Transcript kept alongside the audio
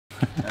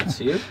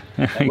That's you?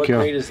 Thank what you.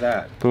 grade is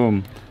that?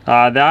 Boom.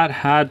 That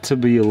had to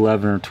be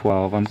 11 or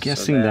 12. I'm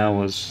guessing that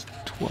was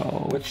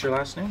 12. What's your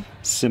last name?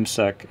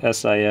 Simsek.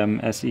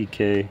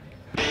 S-I-M-S-E-K.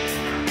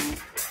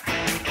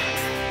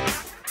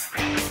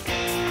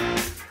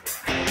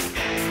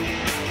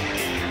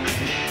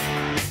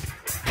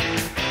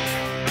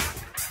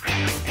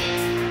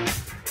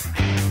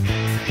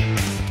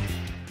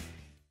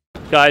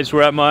 Guys,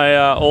 we're at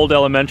my old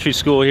elementary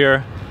school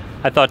here.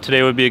 I thought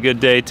today would be a good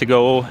day to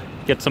go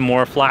get some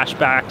more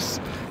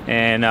flashbacks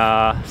and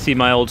see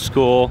my old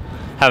school.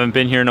 Haven't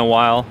been here in a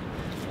while,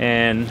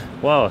 and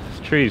whoa,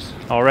 trees,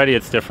 already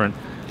it's different.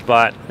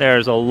 But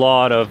there's a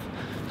lot of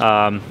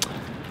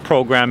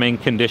programming,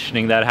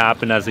 conditioning that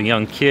happened as a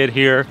young kid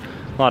here.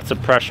 Lots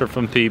of pressure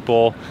from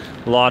people,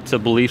 lots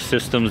of belief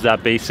systems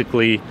that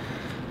basically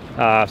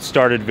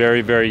started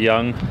very, very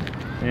young.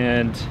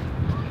 And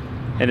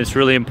it's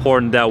really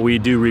important that we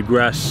do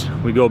regress.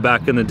 We go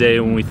back in the day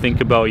when we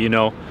think about, you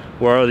know,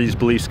 where are these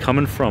beliefs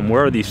coming from?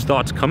 Where are these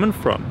thoughts coming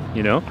from?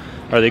 You know,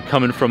 are they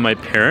coming from my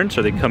parents?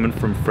 Are they coming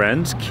from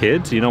friends,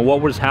 kids? You know,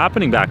 what was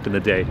happening back in the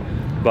day?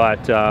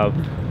 But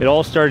it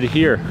all started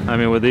here. I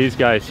mean, with these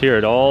guys here,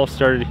 it all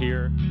started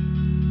here.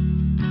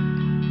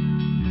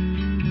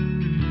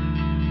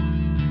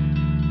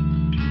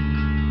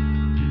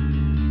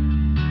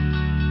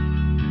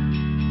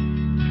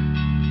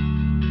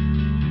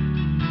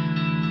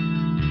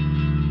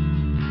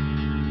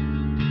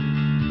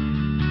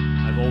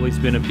 Always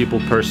been a people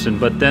person,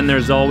 but then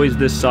there's always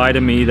this side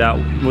of me that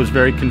was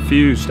very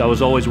confused. I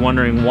was always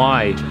wondering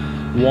why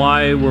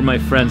were my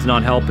friends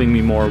not helping me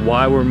more?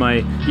 Why were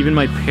even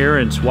my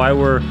parents, why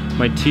were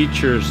my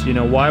teachers, you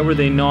know, why were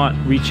they not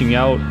reaching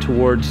out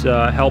towards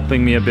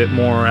helping me a bit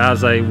more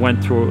as I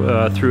went through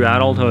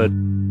adulthood?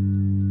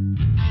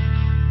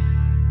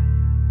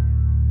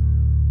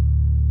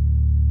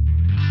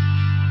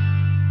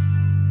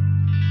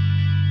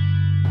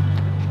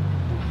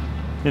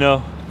 You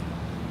know,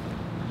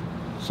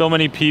 so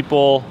many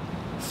people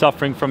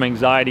suffering from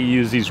anxiety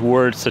use these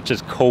words such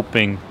as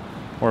coping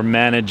or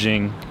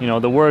managing. You know,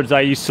 the words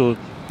I used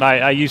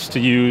to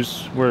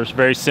use were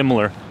very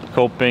similar: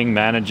 coping,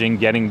 managing,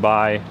 getting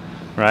by,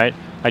 right?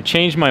 I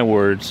changed my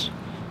words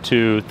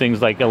to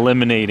things like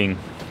eliminating,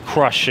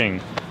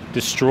 crushing,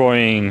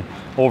 destroying,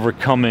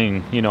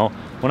 overcoming. You know,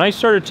 when I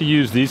started to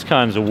use these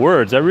kinds of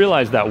words, I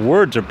realized that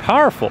words are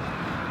powerful.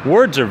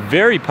 Words are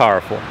very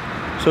powerful.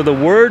 So the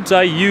words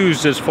I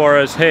used as far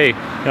as, hey,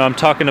 you know, I'm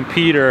talking to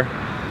Peter,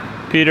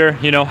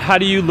 you know, how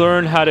do you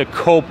learn how to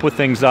cope with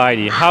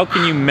anxiety? How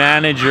can you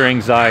manage your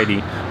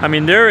anxiety? I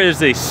mean, there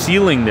is a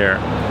ceiling there.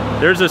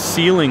 There's a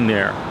ceiling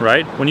there,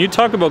 right? When you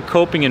talk about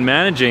coping and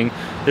managing,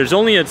 there's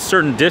only a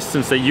certain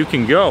distance that you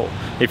can go.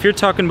 If you're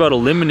talking about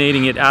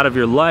eliminating it out of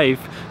your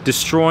life,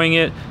 destroying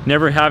it,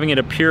 never having it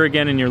appear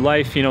again in your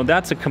life, you know,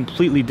 that's a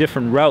completely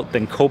different route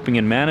than coping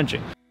and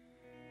managing.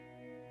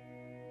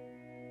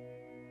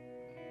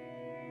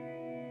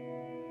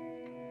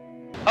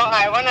 Oh,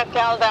 I want to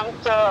tell them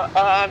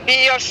to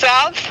be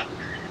yourself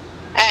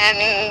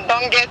and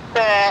don't get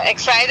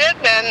excited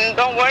and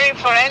don't worry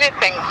for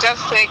anything.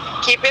 Just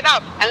keep it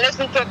up and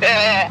listen to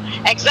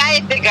the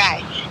Anxiety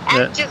Guy,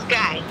 Anxious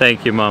Guy.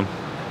 Thank you, Mom.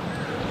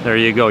 There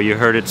you go. You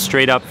heard it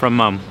straight up from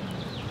Mom.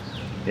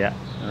 Yeah,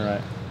 all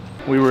right.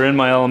 We were in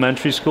my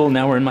elementary school,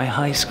 now we're in my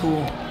high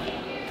school.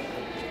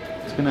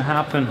 What's gonna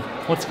happen?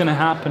 What's gonna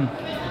happen?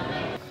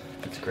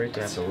 It's great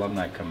to have the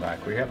alumni come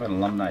back. We have an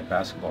alumni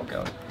basketball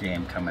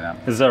game coming up.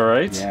 Is that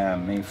right? Yeah,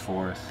 May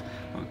 4th.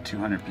 About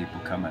 200 people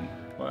coming.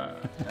 Wow.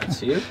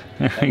 That's you?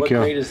 Thank what you.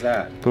 grade is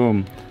that?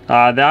 Boom.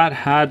 That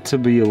had to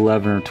be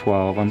 11 or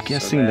 12. I'm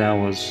guessing that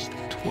was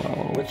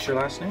 12. What's your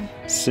last name?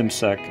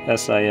 Simsek.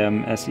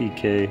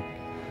 S-I-M-S-E-K.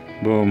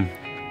 Boom.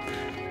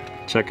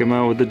 Check him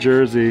out with the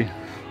jersey.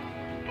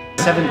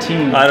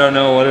 17. I don't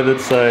know. What did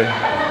it say?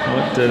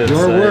 What did it say?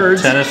 Your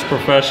words. Tennis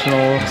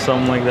professional,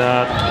 something like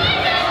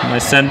that. My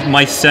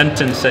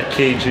sentence at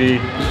KG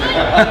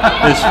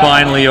is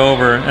finally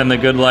over, and the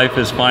good life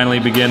is finally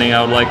beginning.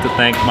 I would like to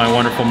thank my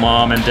wonderful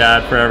mom and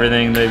dad for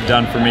everything they've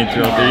done for me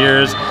throughout the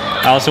years.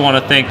 I also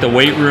want to thank the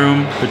weight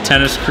room, the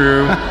tennis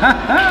crew,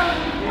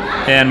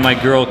 and my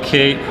girl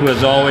Kate, who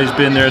has always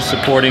been there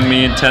supporting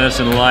me in tennis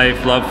and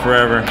life. Love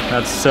forever.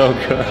 That's so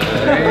good.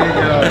 There you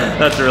go.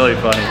 That's really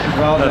funny.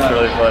 Well That's done.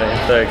 really funny.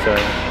 Thanks,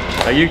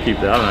 Evan. You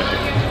keep that. I'm not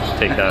gonna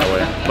take that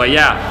away. But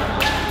yeah.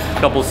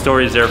 Couple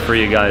stories there for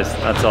you guys.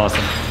 That's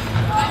awesome.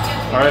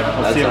 All right,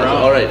 I'll see you around.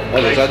 All right,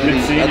 Thanks. I'll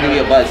give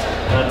you a buzz.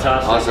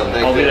 Fantastic. Awesome.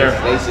 Thank I'll you. be there.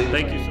 Nice.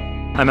 Thank you so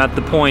much. I'm at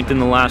the point in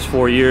the last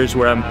 4 years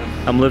where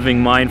I'm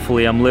living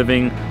mindfully. I'm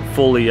living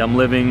fully. I'm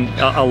living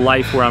a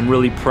life where I'm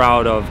really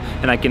proud of,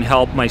 and I can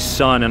help my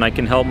son and I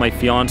can help my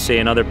fiance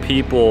and other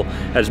people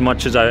as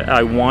much as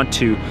I want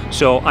to.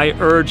 So I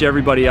urge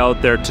everybody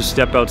out there to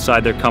step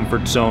outside their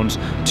comfort zones,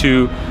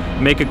 to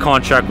make a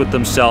contract with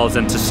themselves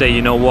and to say,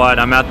 you know what,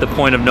 I'm at the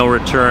point of no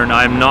return.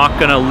 I'm not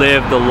gonna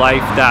live the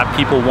life that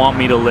people want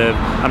me to live.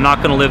 I'm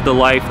not gonna live the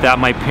life that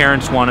my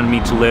parents wanted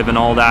me to live and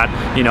all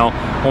that. You know,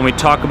 when we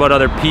talk about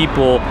other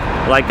people,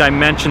 like I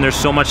mentioned, there's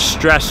so much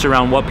stress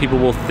around what people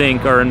will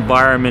think, our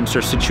environments,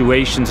 our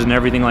situations and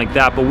everything like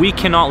that, but we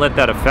cannot let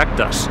that affect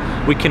us.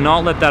 We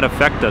cannot let that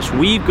affect us.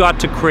 We've got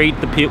to create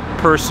the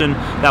person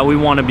that we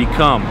want to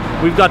become.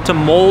 We've got to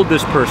mold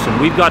this person.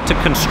 We've got to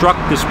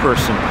construct this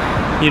person.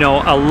 You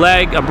know,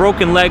 a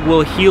broken leg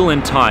will heal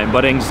in time,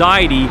 but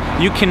anxiety,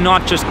 you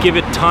cannot just give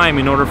it time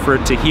in order for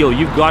it to heal.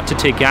 You've got to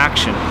take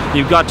action.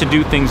 You've got to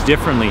do things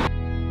differently.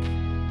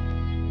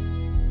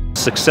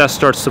 Success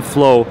starts to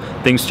flow,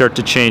 things start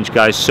to change,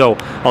 guys. So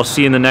I'll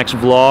see you in the next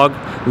vlog.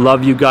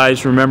 Love you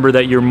guys. Remember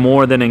that you're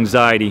more than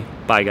anxiety.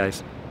 Bye,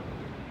 guys.